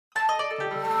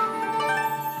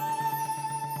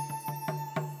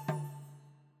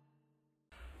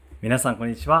皆さんこん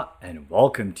にちは and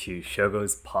welcome to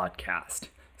Shogo's podcast.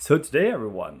 So today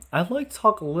everyone, I'd like to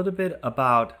talk a little bit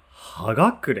about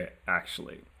Hagakure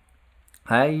actually.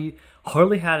 I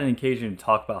hardly had an occasion to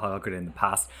talk about Hagakure in the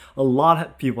past. A lot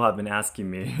of people have been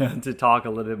asking me to talk a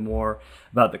little bit more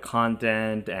about the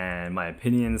content and my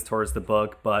opinions towards the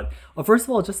book. But first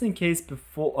of all, just in case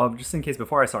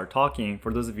before I start talking,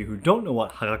 for those of you who don't know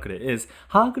what Hagakure is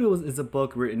a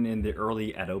book written in the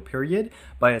early Edo period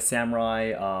by a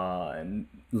samurai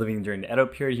living during the Edo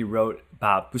period. He wrote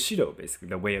about Bushido, basically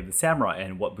the way of the samurai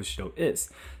and what Bushido is.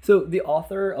 So the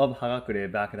author of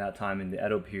Hagakure back at that time in the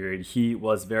Edo period, he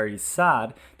was very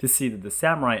sad to see that the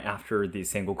samurai, after the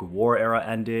Sengoku War era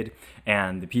ended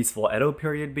and the peaceful Edo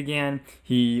period began,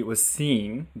 he was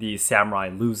seeing the samurai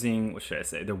losing, what should I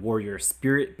say, the warrior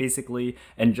spirit basically,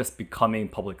 and just becoming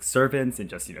public servants and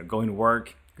just, going to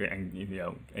work,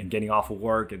 and getting off of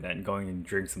work and then going and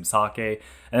drink some sake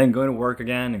and then going to work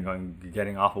again and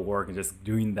getting off of work and just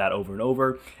doing that over and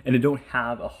over, and they don't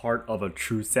have a heart of a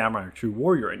true samurai or true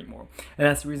warrior anymore. And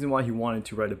that's the reason why he wanted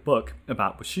to write a book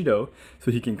about Bushido,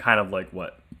 so he can kind of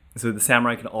so the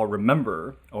samurai can all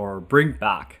remember or bring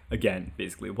back again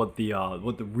basically what the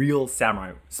real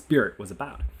samurai spirit was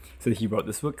about. So he wrote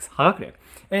this book, Hagakure.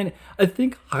 And I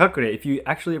think Hagakure, if you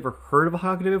actually ever heard of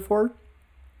Hagakure before,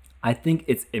 I think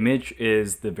its image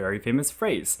is the very famous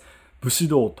phrase,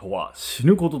 Bushido to wa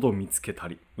shinu koto to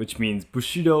mitsuketari, which means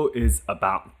Bushido is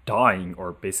about dying,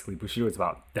 or basically Bushido is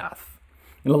about death.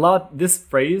 And this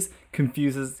phrase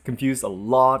confused a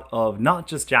lot of not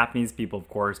just Japanese people, of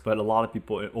course, but a lot of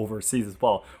people overseas as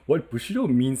well. What Bushido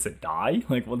means to die?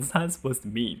 What is that supposed to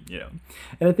mean?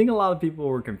 And I think a lot of people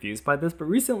were confused by this. But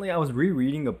recently, I was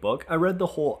rereading a book. I read the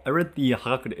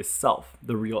Hagakure itself,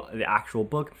 the actual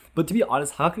book. But to be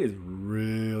honest, Hagakure is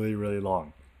really, really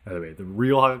long. By the way, the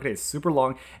real Hagakure is super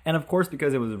long. And of course,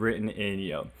 because it was written in,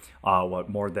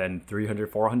 more than 300,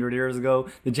 400 years ago,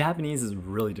 the Japanese is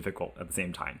really difficult at the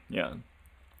same time. Yeah.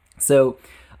 So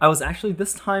I wanted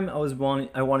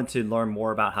to learn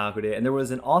more about Hagakure, and there was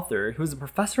an author who was a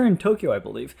professor in Tokyo, I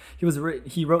believe.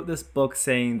 He wrote this book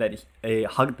saying that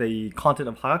the content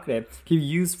of Hagakure can be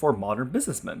used for modern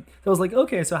businessmen. So I was like,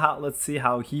 okay, so let's see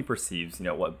how he perceives,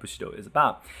 what Bushido is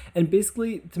about. And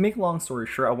basically, to make a long story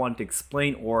short, I wanted to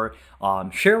explain or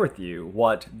share with you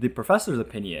what the professor's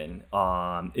opinion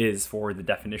is for the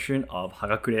definition of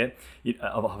Hagakure,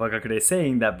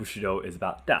 saying that Bushido is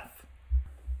about death.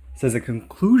 So as a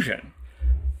conclusion,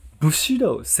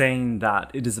 Bushido saying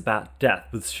that it is about death,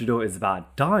 Bushido is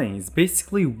about dying, is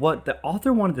basically what the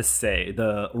author wanted to say,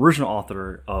 the original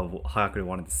author of Hagakure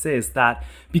wanted to say, is that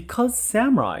because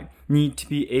samurai need to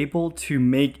be able to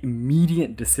make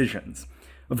immediate decisions,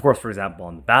 of course, for example,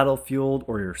 on the battlefield,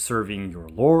 or you're serving your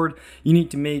lord, you need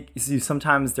to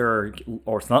sometimes there's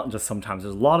a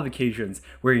lot of occasions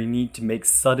where you need to make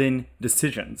sudden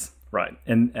decisions, right,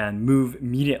 and move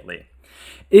immediately.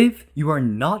 If you are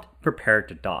not prepared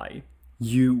to die,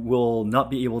 you will not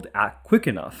be able to act quick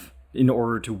enough in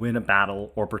order to win a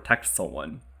battle or protect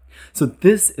someone. So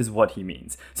this is what he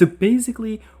means. So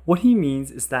basically, what he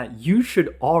means is that you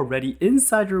should already,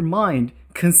 inside your mind,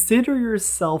 consider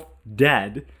yourself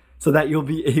dead so that you'll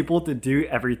be able to do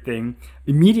everything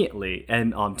immediately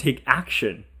and take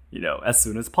action, as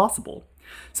soon as possible.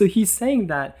 So he's saying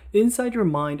that inside your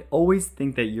mind, always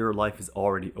think that your life is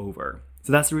already over.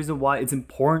 So that's the reason why it's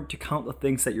important to count the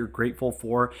things that you're grateful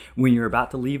for when you're about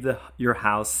to leave your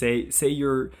house. Say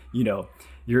your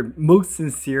most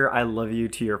sincere I love you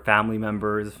to your family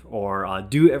members, or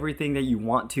do everything that you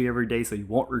want to every day so you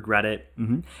won't regret it.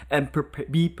 And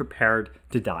be prepared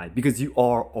to die because you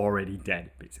are already dead,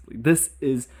 basically. This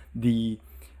is the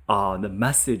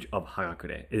message of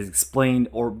Hagakure is explained,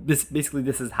 or this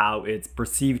is how it's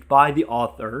perceived by the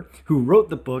author who wrote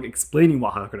the book explaining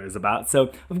what Hagakure is about.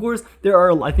 So of course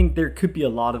I think there could be a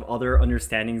lot of other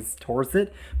understandings towards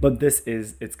it, but this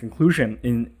is its conclusion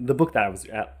in the book that I was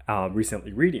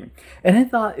recently reading. And I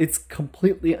thought it's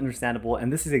completely understandable,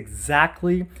 and this is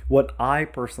exactly what I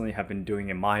personally have been doing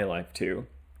in my life too.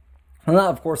 And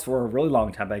not, of course, for a really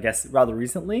long time, but I guess rather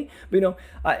recently. But,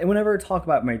 whenever I talk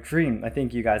about my dream, I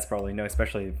think you guys probably know,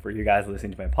 especially for you guys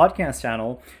listening to my podcast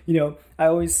channel, I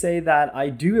always say that I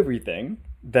do everything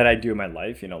that I do in my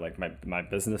life, like my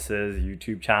businesses,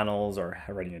 YouTube channels, or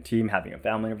running a team, having a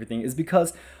family, everything, is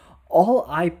because all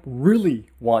I really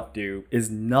want to do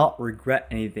is not regret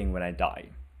anything when I die.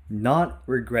 Not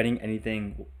regretting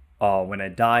anything when I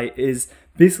die is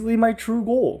basically my true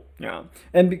goal. Yeah.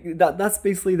 And that's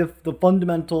basically the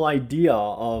fundamental idea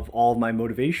of all of my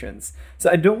motivations. So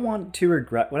I don't want to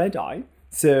regret when I die.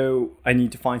 So I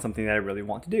need to find something that I really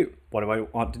want to do. What do I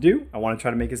want to do? I want to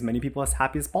try to make as many people as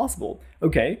happy as possible.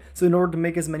 Okay, so in order to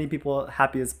make as many people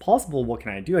happy as possible, what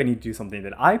can I do? I need to do something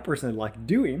that I personally like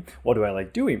doing. What do I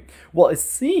like doing? Well, it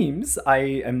seems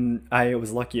I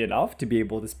was lucky enough to be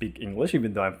able to speak English,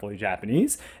 even though I'm fully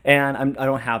Japanese, and I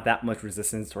don't have that much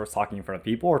resistance towards talking in front of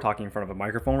people or talking in front of a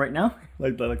microphone right now,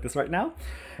 like this right now.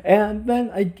 And then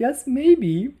I guess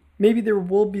maybe there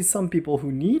will be some people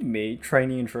who need me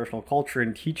training in traditional culture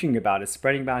and teaching about it,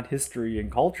 spreading about history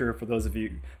and culture for those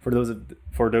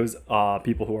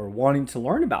people who are wanting to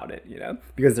learn about it,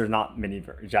 because there's not many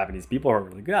Japanese people who are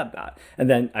really good at that. And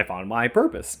then I found my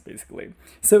purpose, basically.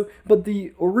 So, but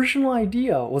the original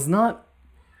idea was not,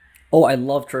 oh, I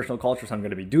love traditional culture, so I'm going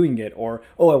to be doing it, or,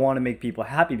 oh, I want to make people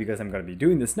happy because I'm going to be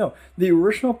doing this. No, the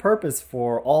original purpose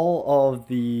for all of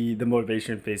the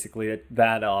motivation, basically,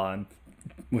 that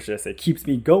what should I say, keeps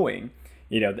me going,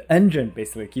 the engine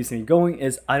basically keeps me going,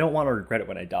 is I don't want to regret it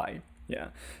when I die. Yeah.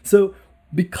 So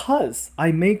because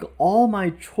I make all my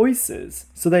choices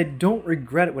so that I don't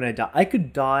regret it when I die. I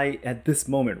could die at this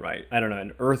moment, right? I don't know,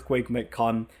 an earthquake might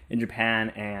come in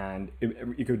Japan and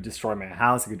it could destroy my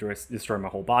house, it could destroy my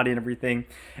whole body and everything.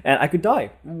 And I could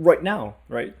die right now,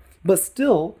 right? But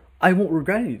still, I won't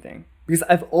regret anything. Because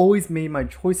I've always made my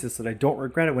choices so that I don't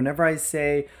regret it. Whenever I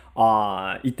say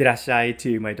 "itterashai"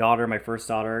 to my daughter, my first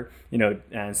daughter,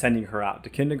 and sending her out to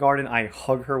kindergarten, I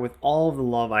hug her with all of the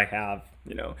love I have.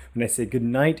 When I say good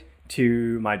night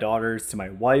to my daughters, to my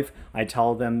wife, I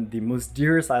tell them the most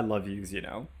dearest I love yous.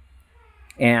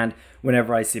 And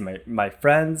whenever I see my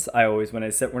friends,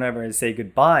 whenever I say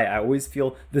goodbye, I always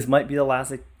feel this might be the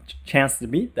last chance to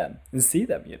meet them and see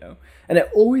them, and I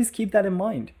always keep that in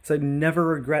mind, so I never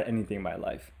regret anything in my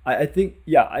life. I think,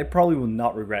 I probably will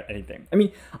not regret anything. I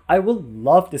mean, I would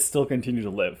love to still continue to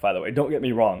live, by the way, don't get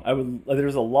me wrong.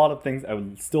 There's a lot of things I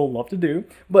would still love to do,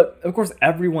 but of course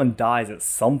everyone dies at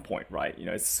some point, right?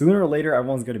 Sooner or later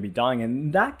everyone's going to be dying, and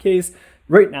in that case,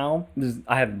 right now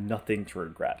I have nothing to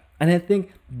regret. And I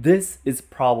think this is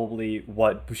probably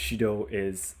what Bushido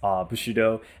is,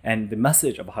 Bushido and the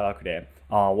message of Hagakure.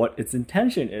 What its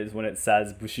intention is when it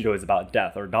says Bushido is about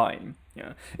death or dying.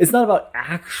 It's not about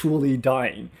actually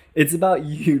dying. It's about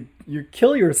you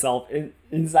kill yourself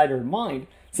inside your mind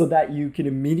so that you can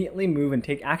immediately move and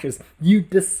take actions. You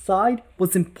decide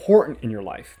what's important in your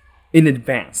life in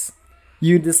advance.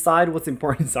 You decide what's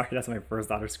important. Sorry, that's my first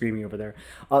daughter screaming over there.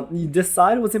 You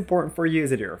decide what's important for you.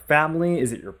 Is it your family?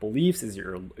 Is it your beliefs?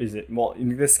 Well,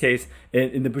 in this case,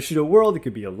 in the Bushido world, it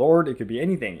could be a lord. It could be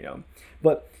anything,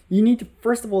 But you need to,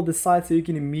 first of all, decide so you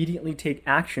can immediately take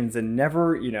actions and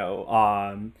never,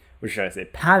 what should I say,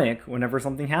 panic whenever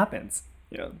something happens,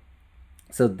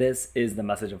 So this is the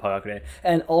message of Hagakure.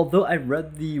 And although I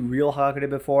read the real Hagakure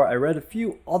before, I read a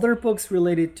few other books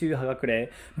related to Hagakure,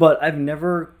 but I've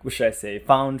never, what should I say,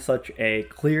 found such a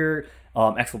clear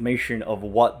explanation of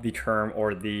what the term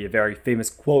or the very famous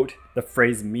quote, the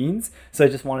phrase means. So I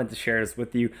just wanted to share this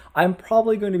with you. I'm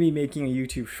probably going to be making a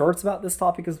YouTube shorts about this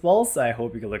topic as well, so I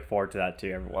hope you can look forward to that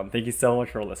too, everyone. Thank you so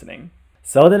much for listening.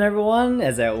 So then everyone,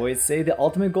 as I always say, the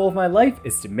ultimate goal of my life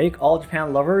is to make all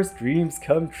Japan lovers' dreams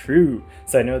come true.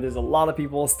 So I know there's a lot of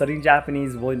people studying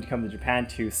Japanese willing to come to Japan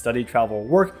to study, travel,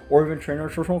 work, or even train our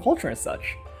traditional culture and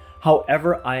such.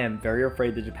 However, I am very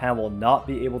afraid that Japan will not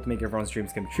be able to make everyone's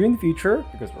dreams come true in the future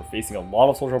because we're facing a lot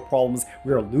of social problems,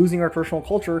 we are losing our traditional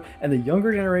culture, and the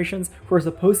younger generations who are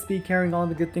supposed to be carrying on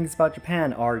the good things about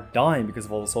Japan are dying because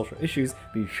of all the social issues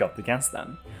being shoved against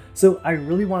them. So I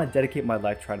really want to dedicate my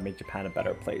life trying to make Japan a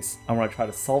better place. I want to try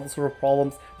to solve the social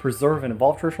problems, preserve and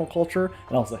evolve traditional culture,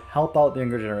 and also help out the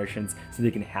younger generations so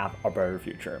they can have a better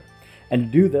future. And to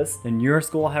do this, the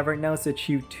nearest goal I have right now is to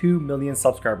achieve 2 million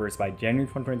subscribers by January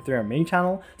 2023 on our main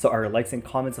channel. So our likes and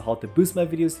comments will help to boost my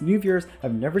videos to new viewers who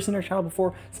have never seen our channel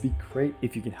before. So it'd be great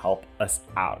if you can help us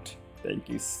out. Thank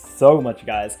you so much,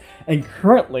 guys. And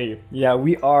currently,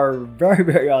 we are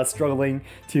very struggling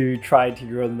to try to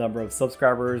grow the number of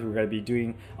subscribers. We're going to be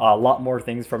doing a lot more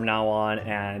things from now on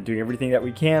and doing everything that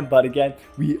we can. But again,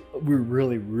 we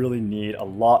really need a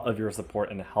lot of your support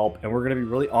and help. And we're going to be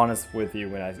really honest with you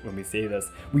when we say this.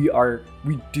 We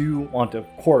do want to, of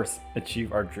course,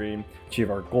 achieve our dream,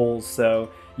 achieve our goals. So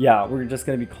we're just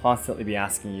going to be constantly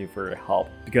asking you for your help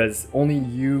because only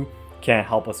you can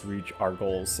help us reach our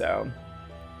goals. So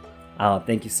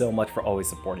thank you so much for always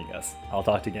supporting us. I'll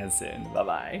talk to you again soon. Bye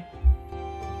bye.